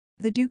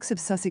The Dukes of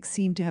Sussex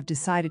seem to have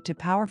decided to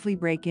powerfully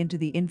break into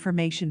the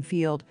information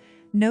field.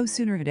 No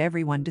sooner had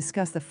everyone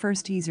discussed the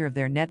first teaser of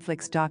their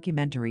Netflix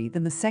documentary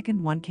than the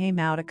second one came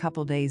out a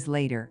couple days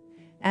later.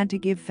 And to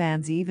give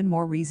fans even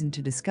more reason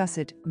to discuss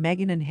it,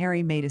 Meghan and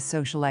Harry made a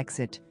social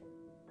exit.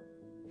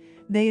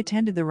 They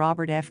attended the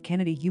Robert F.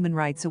 Kennedy Human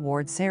Rights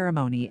Awards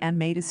ceremony and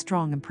made a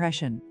strong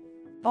impression.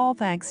 All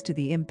thanks to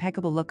the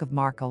impeccable look of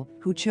Markle,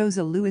 who chose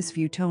a Louis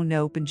Vuitton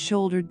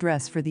open-shouldered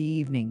dress for the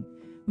evening.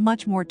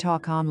 Much more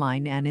talk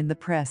online and in the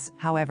press,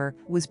 however,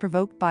 was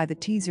provoked by the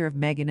teaser of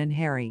Meghan and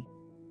Harry.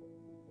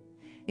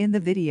 In the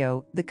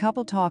video, the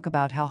couple talk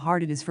about how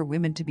hard it is for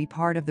women to be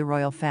part of the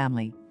royal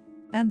family.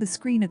 And the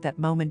screen at that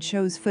moment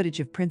shows footage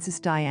of Princess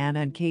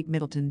Diana and Kate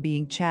Middleton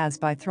being chased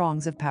by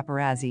throngs of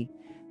paparazzi.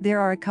 There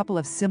are a couple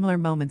of similar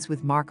moments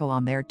with Markle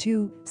on there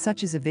too,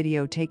 such as a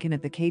video taken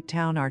at the Cape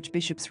Town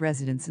Archbishop's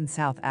residence in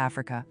South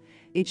Africa.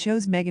 It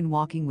shows Meghan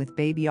walking with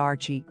baby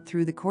Archie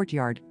through the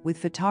courtyard, with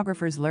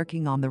photographers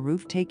lurking on the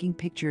roof taking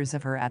pictures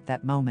of her at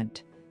that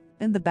moment.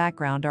 In the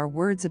background are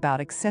words about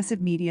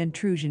excessive media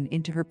intrusion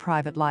into her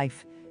private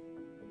life.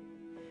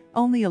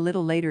 Only a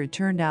little later it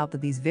turned out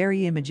that these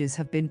very images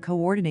have been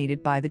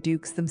coordinated by the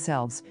Dukes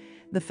themselves.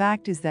 The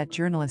fact is that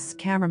journalists,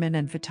 cameramen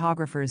and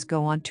photographers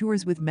go on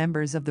tours with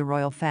members of the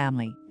royal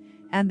family.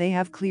 And they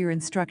have clear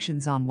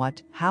instructions on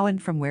what, how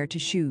and from where to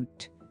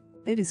shoot.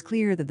 It is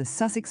clear that the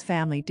Sussex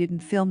family didn't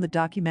film the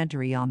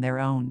documentary on their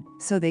own,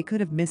 so they could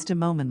have missed a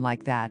moment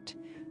like that.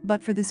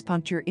 But for this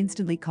puncture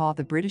instantly caught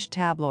the British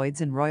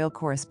tabloids and royal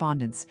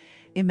correspondents.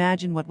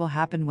 Imagine what will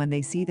happen when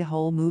they see the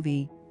whole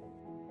movie.